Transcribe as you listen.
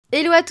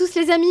Hello à tous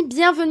les amis,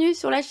 bienvenue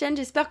sur la chaîne,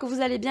 j'espère que vous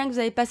allez bien, que vous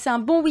avez passé un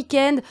bon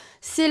week-end.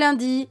 C'est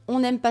lundi, on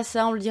n'aime pas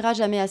ça, on le dira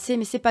jamais assez,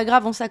 mais c'est pas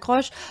grave, on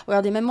s'accroche.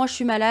 Regardez, même moi je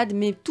suis malade,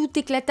 mais tout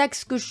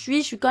éclataxe que je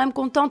suis quand même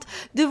contente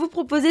de vous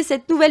proposer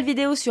cette nouvelle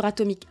vidéo sur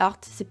Atomic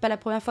Heart. C'est pas la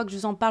première fois que je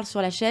vous en parle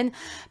sur la chaîne,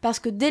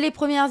 parce que dès les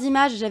premières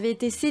images, j'avais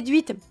été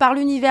séduite par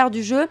l'univers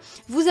du jeu.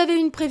 Vous avez eu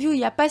une preview il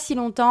y a pas si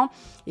longtemps,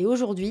 et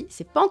aujourd'hui,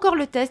 c'est pas encore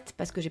le test,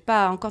 parce que j'ai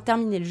pas encore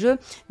terminé le jeu,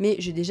 mais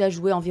j'ai déjà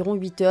joué environ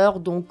 8 heures,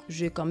 donc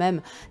j'ai quand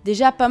même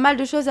déjà pas mal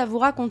de choses à vous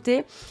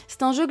raconter.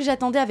 C'est un jeu que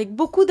j'attendais avec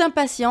beaucoup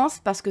d'impatience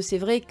parce que c'est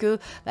vrai que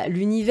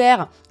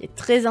l'univers est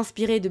très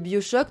inspiré de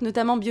Bioshock,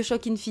 notamment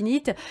Bioshock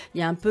Infinite.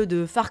 Il y a un peu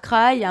de Far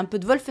Cry, il y a un peu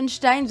de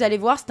Wolfenstein, vous allez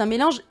voir, c'est un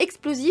mélange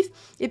explosif.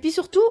 Et puis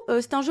surtout,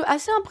 c'est un jeu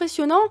assez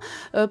impressionnant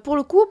pour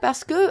le coup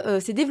parce que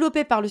c'est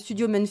développé par le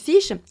studio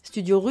Mundfish,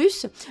 studio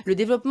russe. Le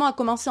développement a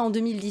commencé en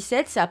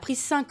 2017, ça a pris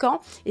 5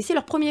 ans et c'est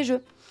leur premier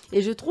jeu.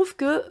 Et je trouve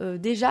que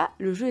déjà,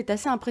 le jeu est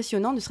assez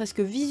impressionnant, ne serait-ce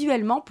que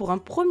visuellement, pour un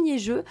premier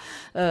jeu.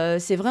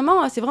 C'est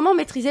vraiment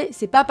maîtrisé.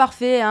 C'est pas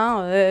parfait,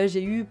 hein,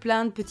 j'ai eu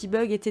plein de petits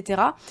bugs,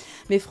 etc.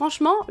 Mais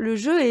franchement, le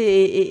jeu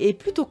est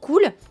plutôt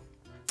cool.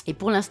 Et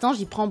pour l'instant,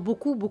 j'y prends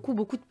beaucoup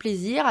de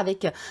plaisir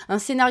avec un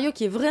scénario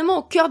qui est vraiment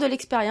au cœur de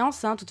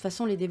l'expérience. De toute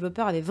façon, les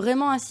développeurs avaient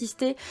vraiment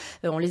insisté.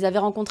 On les avait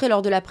rencontrés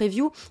lors de la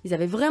preview. Ils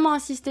avaient vraiment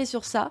insisté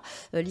sur ça.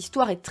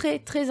 L'histoire est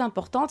très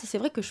importante. Et c'est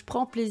vrai que je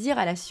prends plaisir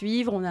à la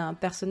suivre. On a un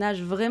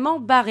personnage vraiment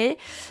barré.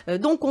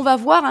 Donc, on va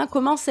voir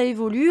comment ça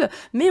évolue.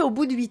 Mais au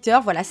bout de 8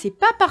 heures, voilà, c'est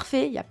pas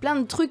parfait. Il y a plein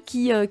de trucs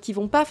qui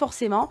vont pas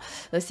forcément.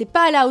 C'est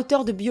pas à la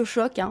hauteur de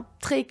Bioshock,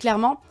 très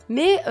clairement.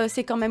 Mais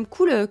c'est quand même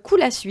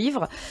cool à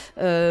suivre.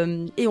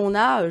 Et on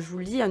a, je vous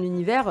le dis, un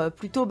univers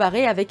plutôt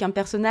barré avec un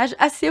personnage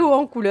assez haut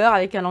en couleur,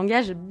 avec un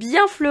langage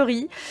bien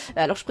fleuri.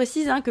 Alors je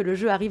précise que le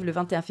jeu arrive le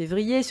 21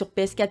 février sur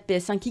PS4,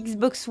 PS5,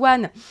 Xbox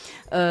One,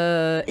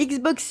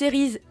 Xbox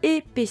Series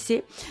et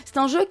PC. C'est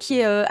un jeu qui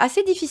est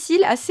assez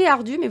difficile, assez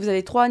ardu, mais vous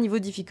avez 3 niveaux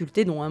de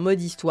difficulté, dont un mode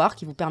histoire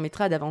qui vous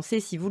permettra d'avancer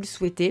si vous le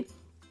souhaitez.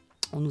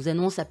 On nous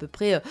annonce à peu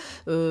près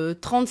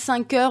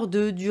 35 heures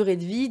de durée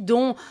de vie,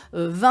 dont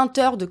 20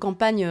 heures de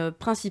campagne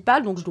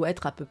principale, donc je dois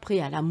être à peu près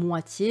à la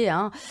moitié.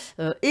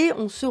 Et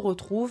on se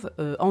retrouve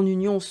en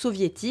Union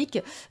soviétique,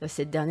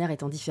 cette dernière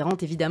étant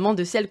différente évidemment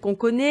de celle qu'on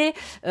connaît,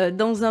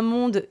 dans un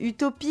monde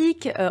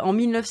utopique, en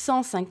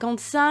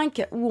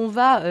 1955, où on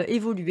va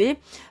évoluer,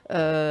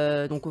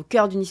 donc au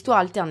cœur d'une histoire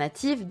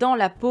alternative, dans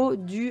la peau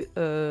du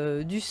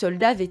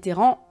soldat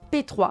vétéran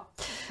P3,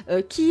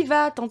 qui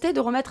va tenter de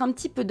remettre un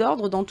petit peu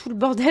d'ordre dans tout le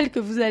bordel que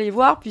vous allez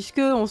voir, puisque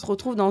on se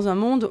retrouve dans un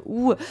monde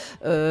où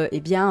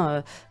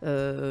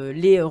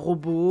les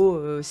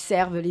robots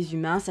servent les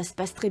humains, ça se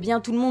passe très bien,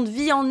 tout le monde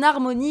vit en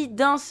harmonie,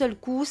 d'un seul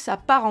coup ça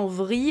part en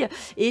vrille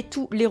et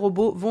tous les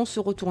robots vont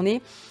se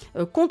retourner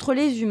contre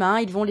les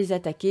humains, ils vont les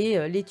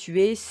attaquer, les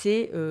tuer,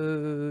 c'est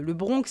le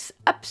Bronx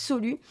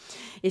absolu.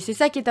 Et c'est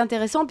ça qui est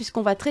intéressant,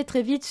 puisqu'on va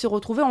très vite se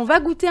retrouver, on va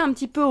goûter un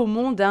petit peu au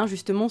monde,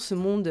 justement ce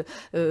monde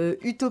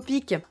utopique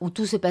où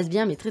tout se passe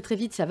bien, mais très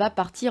vite ça va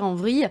partir en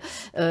vrille.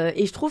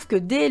 Et je trouve que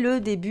dès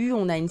le début,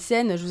 on a une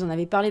scène, je vous en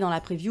avais parlé dans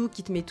la preview,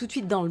 qui te met tout de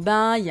suite dans le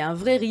bain, il y a un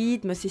vrai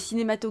rythme, c'est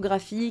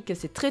cinématographique,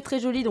 c'est très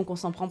joli, donc on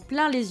s'en prend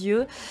plein les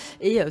yeux,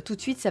 et tout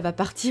de suite ça va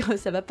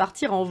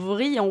partir en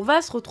vrille, on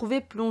va se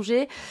retrouver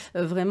plongé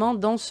vraiment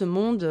dans ce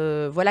monde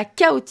voilà,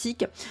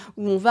 chaotique,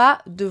 où on va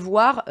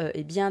devoir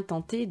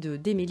tenter de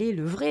démêler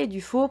le vrai et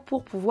du faux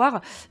pour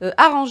pouvoir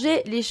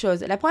arranger les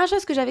choses. La première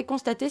chose que j'avais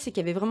constatée, c'est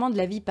qu'il y avait vraiment de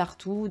la vie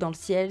partout, dans le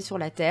ciel, sur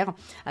la terre,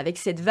 avec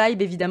cette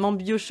vibe évidemment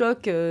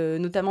Bioshock,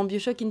 notamment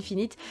Bioshock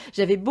Infinite.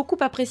 J'avais beaucoup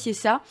apprécié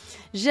ça.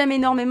 J'aime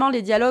énormément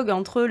les dialogues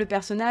entre le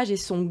personnage et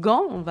son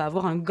gant. On va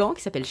avoir un gant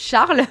qui s'appelle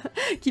Charles,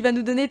 qui va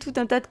nous donner tout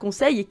un tas de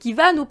conseils et qui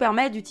va nous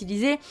permettre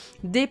d'utiliser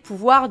des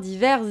pouvoirs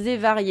divers et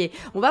variés.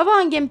 On va avoir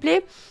un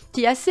gameplay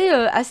qui est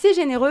assez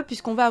généreux,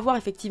 puisqu'on va avoir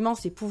effectivement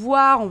ces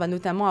pouvoirs. On va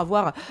notamment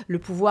avoir le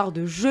pouvoir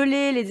de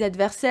geler les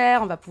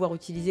adversaires, on va pouvoir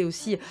utiliser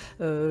aussi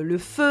le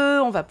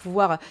feu, on va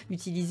pouvoir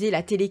utiliser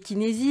la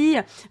télékinésie,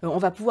 on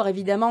va pouvoir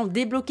évidemment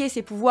débloquer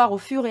ces pouvoirs au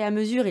fur et à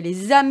mesure et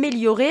les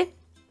améliorer.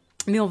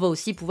 Mais on va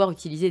aussi pouvoir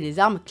utiliser des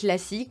armes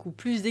classiques ou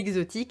plus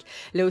exotiques,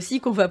 là aussi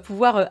qu'on va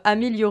pouvoir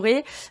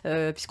améliorer,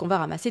 puisqu'on va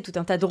ramasser tout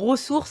un tas de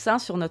ressources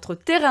sur notre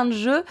terrain de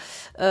jeu,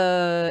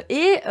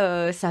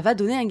 ça va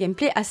donner un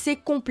gameplay assez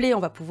complet. On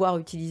va pouvoir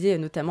utiliser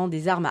notamment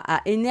des armes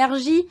à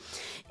énergie,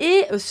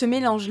 et ce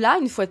mélange-là,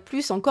 une fois de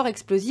plus, encore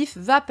explosif,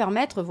 va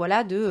permettre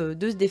voilà, de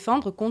se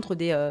défendre contre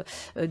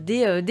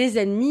des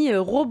ennemis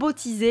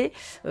robotisés,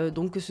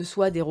 donc que ce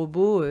soit des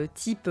robots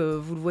type,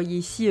 vous le voyez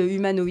ici,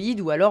 humanoïdes,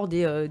 ou alors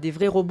des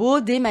vrais robots,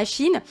 des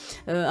machines,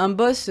 un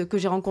boss que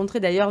j'ai rencontré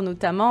d'ailleurs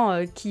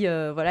notamment qui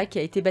a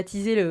été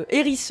baptisé le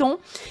hérisson,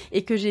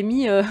 et que j'ai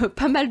mis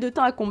pas mal de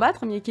temps à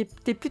combattre, mais qui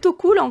était plutôt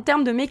cool en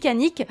termes de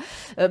mécanique.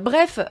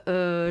 Bref,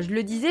 je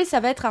le disais,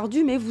 ça va être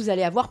ardu, mais vous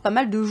allez avoir pas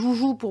mal de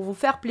joujoux pour vous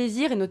faire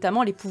plaisir, et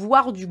notamment les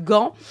pouvoirs du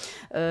gant.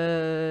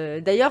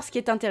 D'ailleurs, ce qui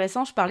est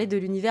intéressant, je parlais de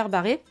l'univers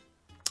barré.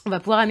 On va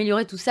pouvoir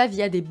améliorer tout ça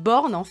via des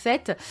bornes en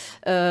fait,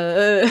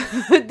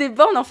 des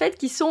bornes en fait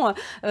qui sont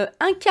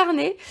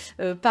incarnées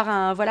par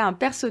un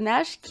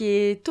personnage qui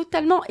est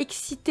totalement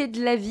excité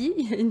de la vie.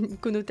 Il y a une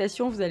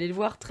connotation, vous allez le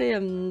voir,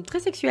 très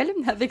sexuelle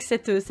avec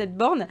cette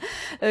borne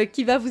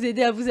qui va vous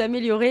aider à vous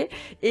améliorer.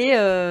 Et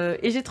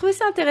j'ai trouvé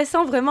ça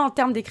intéressant vraiment en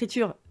termes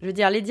d'écriture. Je veux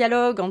dire, les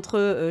dialogues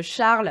entre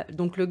Charles,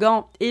 donc le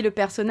gant, et le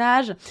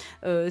personnage,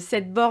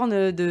 cette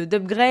borne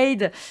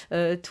d'upgrade,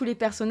 tous les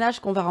personnages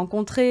qu'on va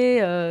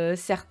rencontrer,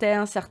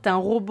 certains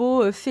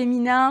robots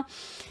féminins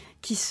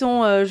qui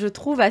sont, je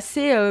trouve,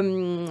 assez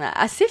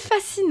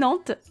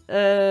fascinantes.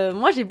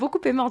 Moi, j'ai beaucoup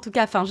aimé en tout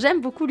cas. Enfin,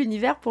 j'aime beaucoup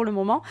l'univers pour le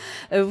moment.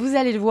 Vous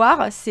allez le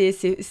voir,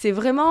 c'est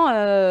vraiment...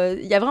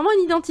 Il y a vraiment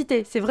une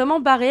identité. C'est vraiment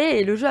barré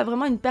et le jeu a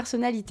vraiment une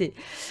personnalité.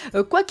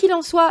 Quoi qu'il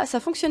en soit,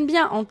 ça fonctionne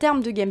bien en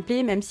termes de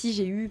gameplay, même si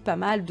j'ai eu pas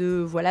mal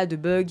de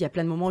bugs. Il y a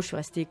plein de moments où je suis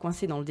restée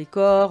coincée dans le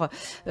décor.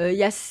 Il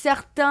y a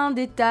certains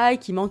détails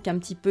qui manquent un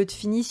petit peu de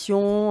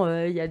finition.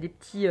 Il y a des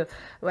petits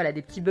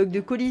bugs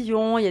de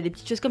collision. Il y a des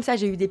petites choses comme ça.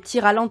 J'ai eu des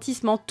petits ralentissements.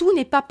 Tout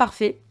n'est pas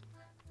parfait.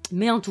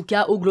 Mais en tout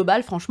cas, au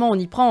global, franchement, on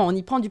y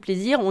prend du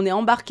plaisir, on est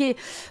embarqué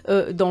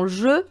dans le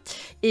jeu.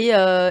 Et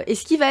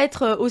ce qui va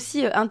être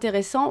aussi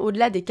intéressant,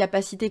 au-delà des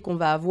capacités qu'on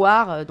va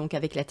avoir, donc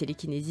avec la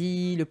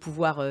télékinésie, le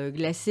pouvoir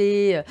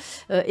glacé,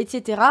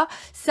 etc.,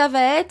 ça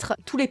va être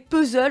tous les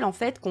puzzles, en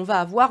fait, qu'on va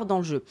avoir dans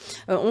le jeu.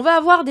 On va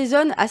avoir des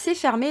zones assez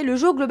fermées, le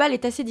jeu au global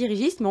est assez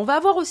dirigiste, mais on va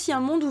avoir aussi un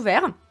monde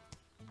ouvert,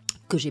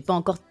 que j'ai pas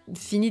encore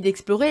fini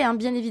d'explorer, hein,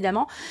 bien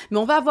évidemment, mais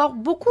on va avoir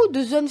beaucoup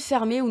de zones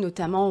fermées où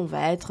notamment on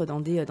va être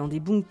dans des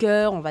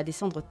bunkers, on va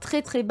descendre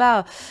très très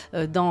bas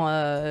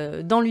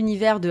dans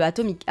l'univers de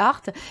Atomic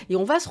Heart et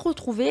on va se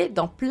retrouver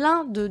dans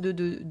plein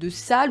de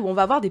salles où on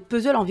va avoir des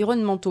puzzles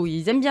environnementaux.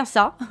 Ils aiment bien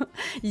ça,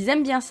 ils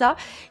aiment bien ça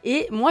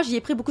et moi j'y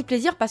ai pris beaucoup de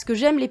plaisir parce que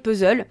j'aime les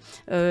puzzles,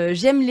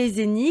 j'aime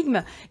les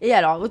énigmes et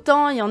alors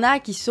autant il y en a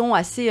qui sont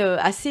assez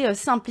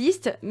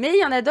simplistes, mais il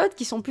y en a d'autres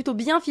qui sont plutôt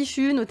bien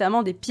fichus,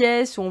 notamment des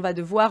pièces où on va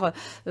devoir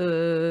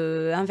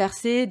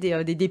inverser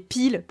des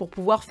piles pour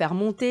pouvoir faire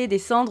monter,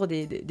 descendre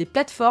des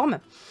plateformes.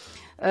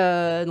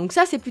 Donc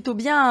ça c'est plutôt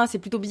bien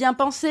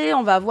pensé.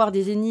 On va avoir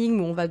des énigmes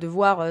où on va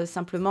devoir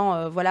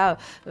simplement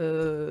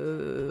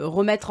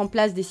remettre en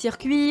place des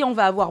circuits. On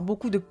va avoir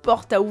beaucoup de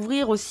portes à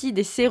ouvrir aussi,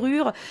 des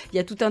serrures. Il y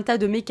a tout un tas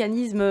de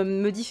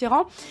mécanismes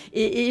différents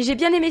et j'ai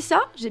bien aimé ça.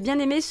 J'ai bien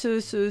aimé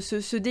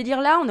ce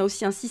délire là. On a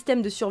aussi un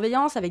système de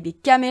surveillance avec des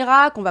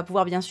caméras qu'on va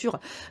pouvoir bien sûr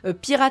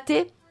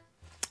pirater.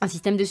 Un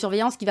système de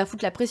surveillance qui va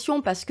foutre la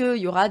pression parce qu'il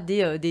y aura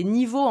des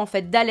niveaux en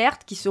fait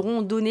d'alerte qui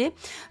seront donnés.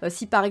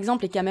 Si par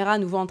exemple les caméras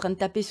nous voient en train de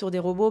taper sur des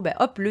robots, ben,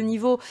 hop, le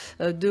niveau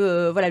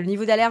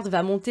d'alerte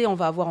va monter, on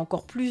va avoir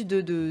encore plus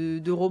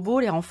de robots,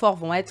 les renforts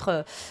vont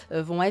être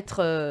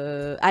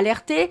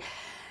alertés.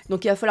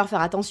 Donc il va falloir faire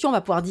attention, on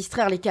va pouvoir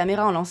distraire les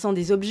caméras en lançant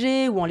des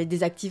objets ou en les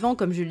désactivant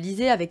comme je le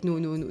disais avec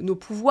nos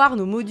pouvoirs,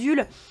 nos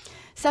modules.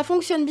 Ça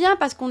fonctionne bien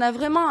parce qu'on a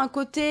vraiment un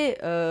côté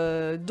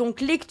donc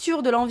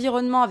lecture de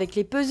l'environnement avec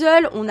les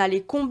puzzles, on a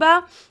les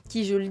combats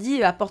qui, je le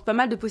dis, apportent pas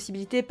mal de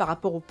possibilités par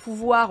rapport au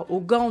pouvoir,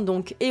 aux gants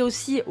donc, et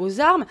aussi aux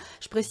armes.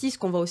 Je précise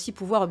qu'on va aussi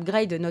pouvoir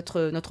upgrade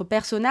notre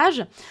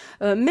personnage,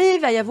 mais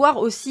il va y avoir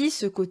aussi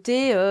ce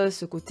côté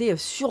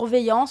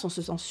surveillance, on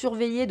se sent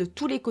surveillé de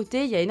tous les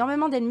côtés. Il y a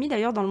énormément d'ennemis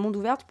d'ailleurs dans le monde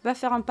ouvert, tu peux pas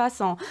faire un pas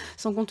sans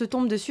qu'on te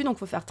tombe dessus, donc il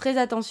faut faire très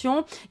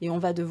attention et on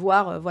va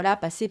devoir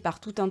passer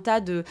par tout un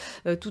tas de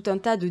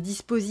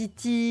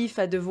dispositifs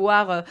à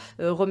devoir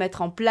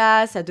remettre en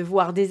place, à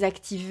devoir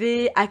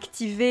désactiver,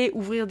 activer,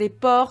 ouvrir des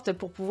portes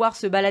pour pouvoir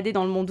se balader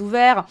dans le monde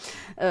ouvert.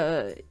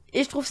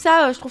 Et je trouve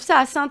ça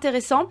assez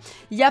intéressant.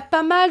 Il y a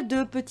pas mal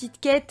de petites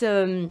quêtes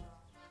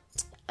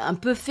un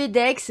peu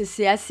FedEx,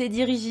 c'est assez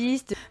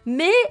dirigiste,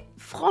 mais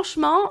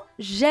franchement,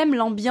 j'aime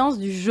l'ambiance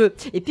du jeu.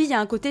 Et puis, il y a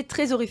un côté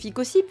très horrifique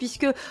aussi,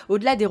 puisque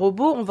au-delà des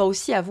robots, on va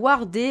aussi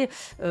avoir des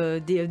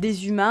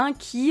humains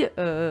qui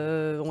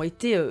ont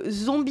été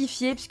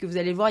zombifiés, puisque vous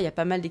allez voir, il y a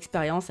pas mal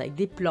d'expériences avec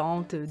des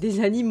plantes,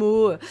 des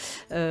animaux.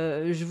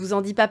 Je vous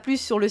en dis pas plus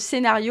sur le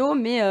scénario,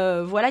 mais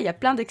voilà, il y a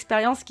plein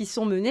d'expériences qui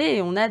sont menées,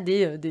 et on a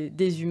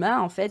des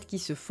humains, en fait, qui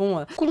se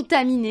font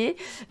contaminer,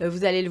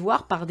 vous allez le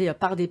voir, par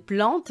des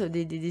plantes,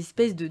 des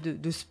espèces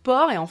de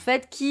spores, et en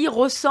fait, qui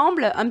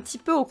ressemblent un petit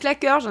peu aux claqueurs.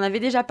 J'en avais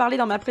déjà parlé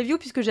dans ma preview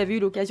puisque j'avais eu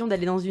l'occasion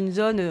d'aller dans une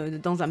zone,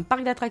 dans un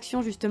parc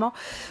d'attractions justement,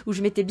 où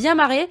je m'étais bien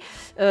marrée.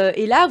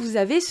 Et là, vous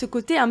avez ce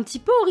côté un petit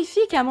peu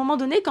horrifique à un moment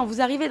donné quand vous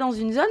arrivez dans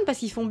une zone parce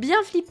qu'ils font bien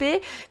flipper.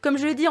 Comme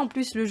je le dis, en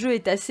plus, le jeu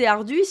est assez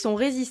ardu, ils sont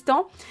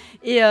résistants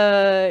et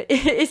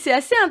c'est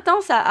assez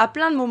intense à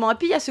plein de moments. Et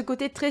puis, il y a ce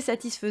côté très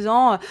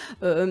satisfaisant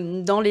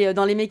dans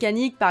les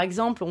mécaniques, par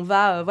exemple, on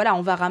va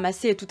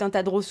ramasser tout un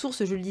tas de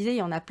ressources. Je le disais, il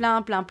y en a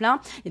plein.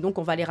 Et donc,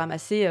 on va les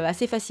ramasser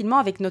assez facilement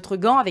avec notre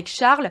gant, avec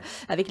Charles.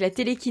 Avec la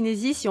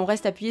télékinésie, si on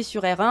reste appuyé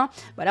sur R1,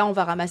 voilà, on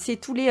va ramasser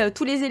tous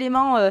les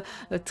éléments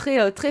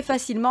très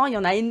facilement. Il y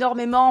en a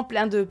énormément,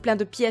 plein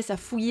de pièces à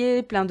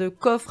fouiller, plein de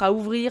coffres à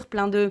ouvrir,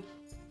 plein de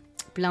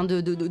Plein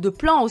de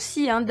plans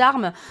aussi, hein,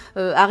 d'armes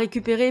à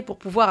récupérer pour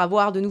pouvoir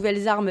avoir de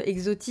nouvelles armes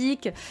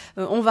exotiques.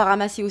 On va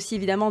ramasser aussi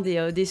évidemment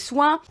des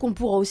soins qu'on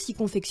pourra aussi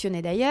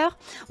confectionner d'ailleurs.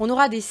 On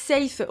aura des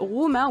safe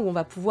rooms, hein, où on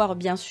va pouvoir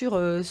bien sûr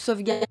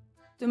sauvegarder,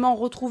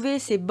 retrouver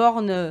ces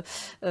bornes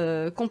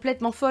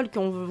complètement folles qui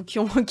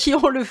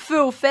ont le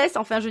feu aux fesses.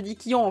 Enfin, je dis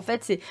qui ont, en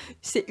fait,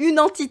 c'est une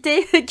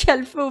entité qui a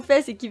le feu aux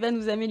fesses et qui va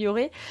nous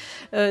améliorer.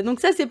 Donc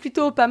ça, c'est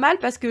plutôt pas mal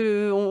parce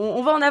que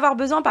on va en avoir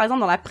besoin. Par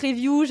exemple, dans la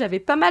preview, j'avais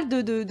pas mal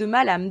de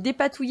mal à me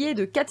dépatouiller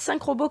de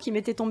 4-5 robots qui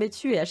m'étaient tombés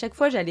dessus et à chaque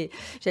fois, j'allais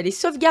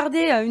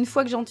sauvegarder une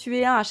fois que j'en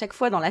tuais un, à chaque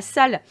fois dans la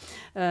salle,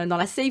 dans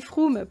la safe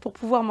room pour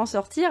pouvoir m'en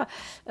sortir.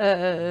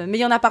 Mais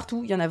il y en a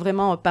partout, il y en a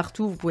vraiment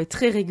partout. Vous pouvez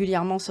très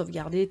régulièrement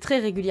sauvegarder, très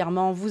régulièrement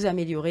vous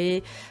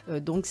améliorer,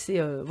 donc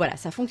c'est voilà,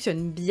 ça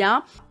fonctionne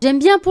bien. J'aime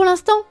bien pour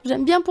l'instant,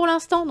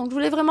 donc je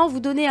voulais vraiment vous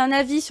donner un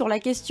avis sur la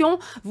question,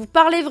 vous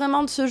parler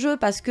vraiment de ce jeu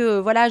parce que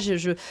voilà,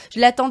 je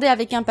l'attendais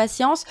avec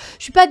impatience.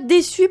 Je suis pas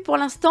déçue pour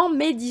l'instant,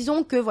 mais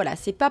disons que voilà,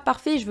 c'est pas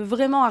parfait, je veux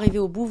vraiment arriver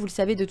au bout, vous le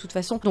savez de toute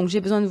façon, donc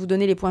j'ai besoin de vous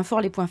donner les points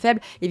forts, les points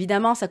faibles.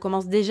 Évidemment, ça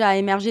commence déjà à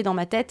émerger dans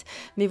ma tête,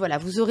 mais voilà,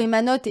 vous aurez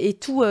ma note et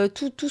tout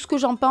ce que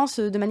j'en pense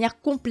de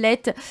manière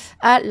complète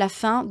à la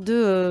fin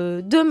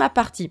de ma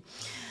partie.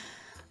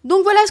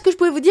 Donc voilà ce que je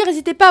pouvais vous dire,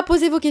 n'hésitez pas à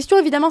poser vos questions,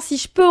 évidemment si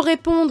je peux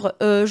répondre,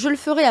 je le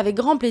ferai avec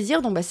grand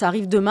plaisir, donc bah, ça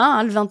arrive demain,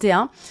 hein, le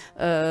 21,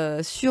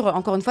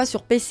 encore une fois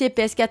sur PC,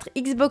 PS4,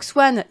 Xbox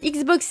One,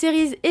 Xbox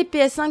Series et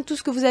PS5, tout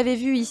ce que vous avez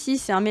vu ici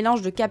c'est un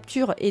mélange de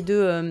capture et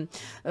de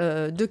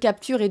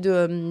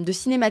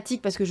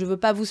cinématique parce que je veux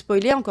pas vous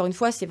spoiler, encore une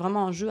fois c'est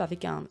vraiment un jeu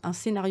avec un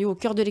scénario au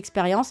cœur de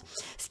l'expérience.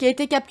 Ce qui a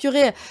été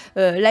capturé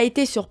l'a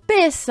été sur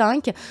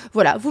PS5,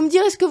 voilà, vous me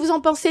direz ce que vous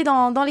en pensez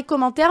dans les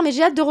commentaires, mais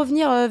j'ai hâte de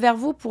revenir vers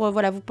vous pour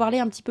voilà, vous parler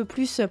un petit peu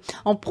plus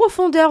en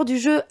profondeur du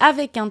jeu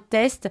avec un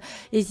test.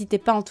 N'hésitez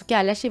pas en tout cas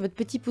à lâcher votre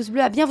petit pouce bleu,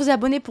 à bien vous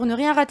abonner pour ne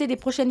rien rater des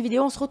prochaines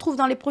vidéos. On se retrouve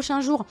dans les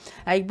prochains jours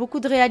avec beaucoup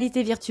de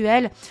réalité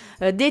virtuelle,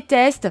 des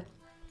tests.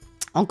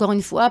 Encore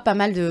une fois, pas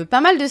mal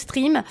de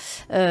streams.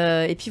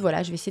 Et puis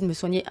voilà, je vais essayer de me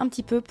soigner un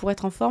petit peu pour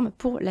être en forme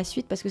pour la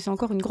suite parce que c'est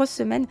encore une grosse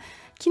semaine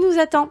qui nous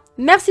attend.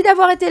 Merci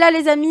d'avoir été là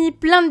les amis,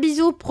 plein de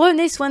bisous,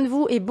 prenez soin de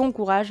vous et bon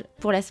courage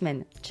pour la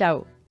semaine.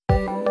 Ciao.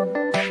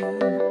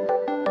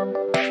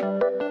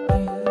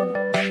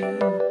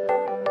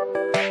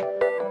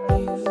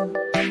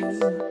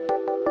 Peace.